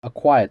A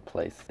Quiet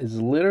Place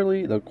is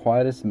literally the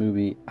quietest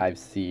movie I've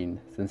seen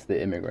since The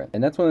Immigrant,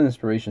 and that's one of the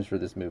inspirations for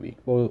this movie.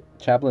 Well,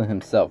 Chaplin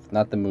himself,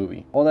 not the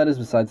movie. All that is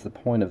besides the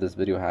point of this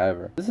video,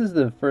 however. This is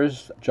the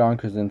first John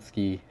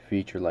Krasinski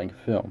feature-length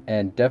film,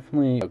 and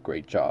definitely a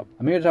great job.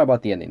 I'm here to talk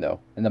about the ending though,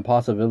 and the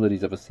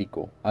possibilities of a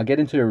sequel. I'll get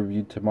into a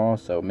review tomorrow,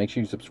 so make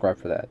sure you subscribe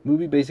for that. The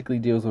movie basically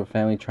deals with a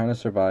family trying to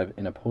survive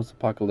in a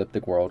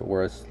post-apocalyptic world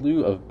where a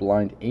slew of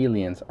blind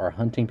aliens are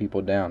hunting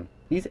people down.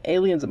 These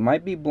aliens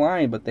might be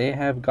blind, but they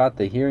have got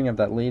the hearing of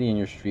that lady in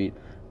your street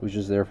who's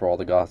just there for all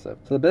the gossip.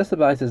 So the best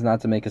advice is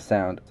not to make a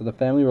sound. So the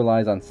family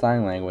relies on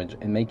sign language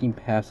and making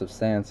paths of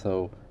sand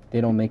so they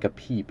don't make a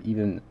peep.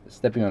 Even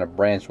stepping on a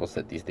branch will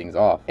set these things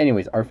off.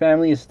 Anyways, our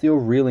family is still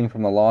reeling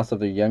from the loss of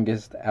their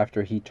youngest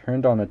after he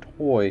turned on a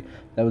toy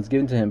that was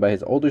given to him by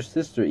his older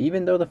sister.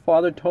 Even though the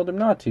father told him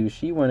not to,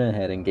 she went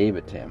ahead and gave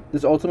it to him.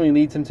 This ultimately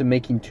leads him to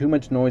making too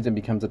much noise and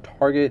becomes a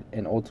target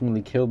and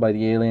ultimately killed by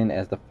the alien,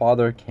 as the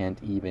father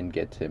can't even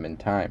get to him in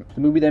time.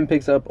 The movie then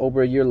picks up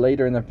over a year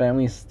later and the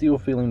family is still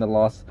feeling the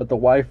loss, but the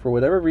wife, for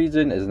whatever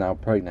reason, is now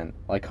pregnant.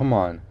 Like, come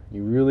on.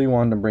 You really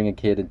want to bring a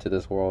kid into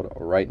this world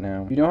right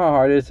now? You know how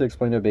hard it is to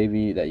explain to a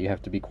baby that you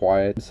have to be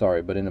quiet? I'm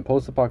sorry, but in a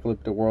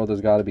post-apocalyptic world,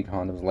 there's got to be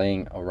condoms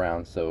laying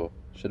around, so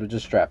should have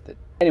just strapped it.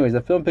 Anyways,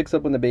 the film picks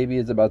up when the baby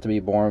is about to be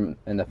born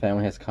and the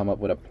family has come up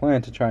with a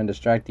plan to try and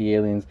distract the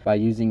aliens by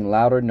using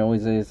louder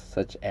noises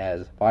such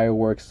as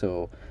fireworks,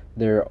 so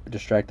they're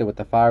distracted with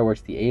the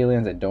fireworks, the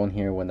aliens, and don't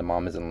hear when the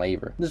mom is in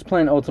labor. This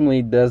plan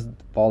ultimately does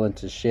fall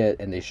into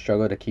shit and they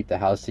struggle to keep the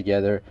house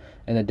together,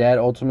 and the dad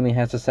ultimately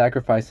has to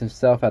sacrifice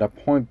himself at a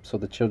point so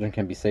the children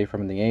can be safe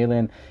from the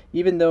alien,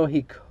 even though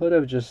he could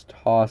have just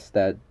tossed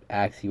that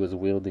axe he was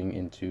wielding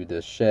into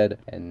the shed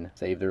and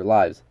saved their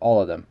lives,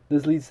 all of them.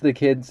 This leads to the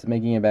kids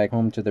making it back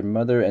home to their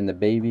mother and the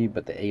baby,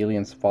 but the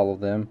aliens follow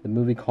them. The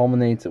movie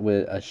culminates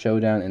with a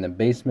showdown in the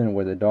basement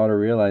where the daughter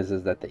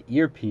realizes that the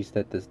earpiece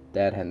that this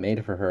dad had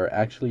made for her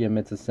actually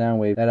emits a sound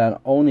wave that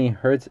not only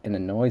hurts and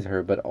annoys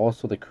her, but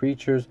also the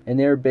creatures, and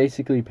they're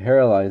basically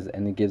paralyzed,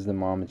 and it gives the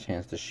mom a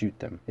chance to shoot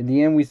them. In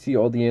the end, we see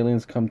all the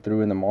aliens come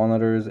through in the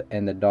monitors,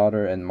 and the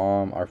daughter and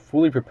mom are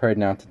fully prepared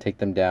now to take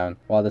them down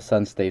while the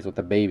son stays with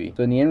the baby.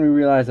 So in the end, we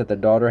realize that the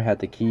daughter had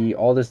the key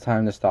all this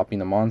time to stopping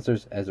the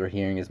monsters, as her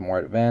hearing is more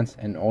advanced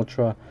and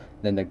ultra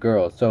than the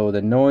girls. So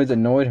the noise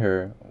annoyed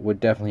her, would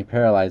definitely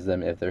paralyze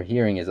them if their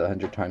hearing is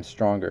 100 times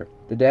stronger.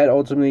 The dad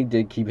ultimately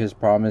did keep his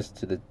promise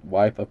to the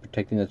wife of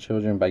protecting the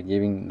children by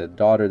giving the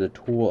daughter the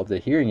tool of the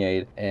hearing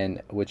aid,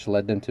 and which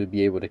led them to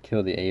be able to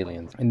kill the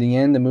aliens. In the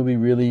end, the movie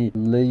really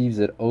leaves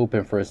it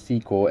open for a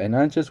sequel, and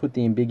not just with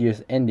the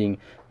ambiguous ending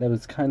that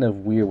was kind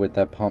of weird with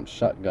that pumped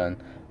shotgun,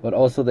 but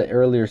also the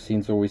earlier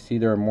scenes where we see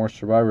there are more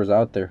survivors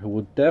out there who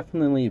will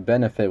definitely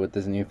benefit with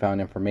this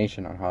newfound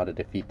information on how to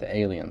defeat the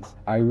aliens.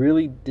 I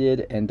really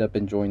did end up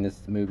enjoying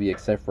this movie,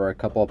 except for a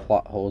couple of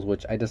plot holes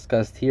which I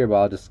discussed here, but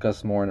I'll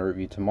discuss more in a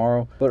review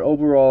tomorrow. But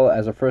overall,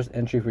 as a first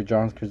entry for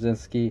John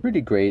Krasinski,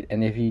 pretty great,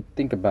 and if you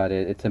think about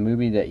it, it's a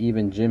movie that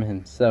even Jim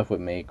himself would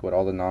make with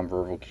all the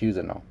non-verbal cues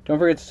and all. Don't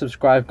forget to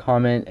subscribe,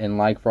 comment, and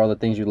like for all the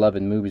things you love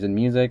in movies and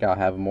music. I'll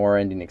have more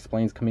Ending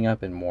Explains coming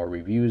up and more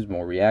reviews,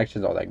 more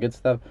reactions, all that good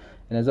stuff.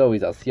 And as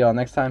always, I'll see y'all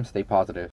next time. Stay positive.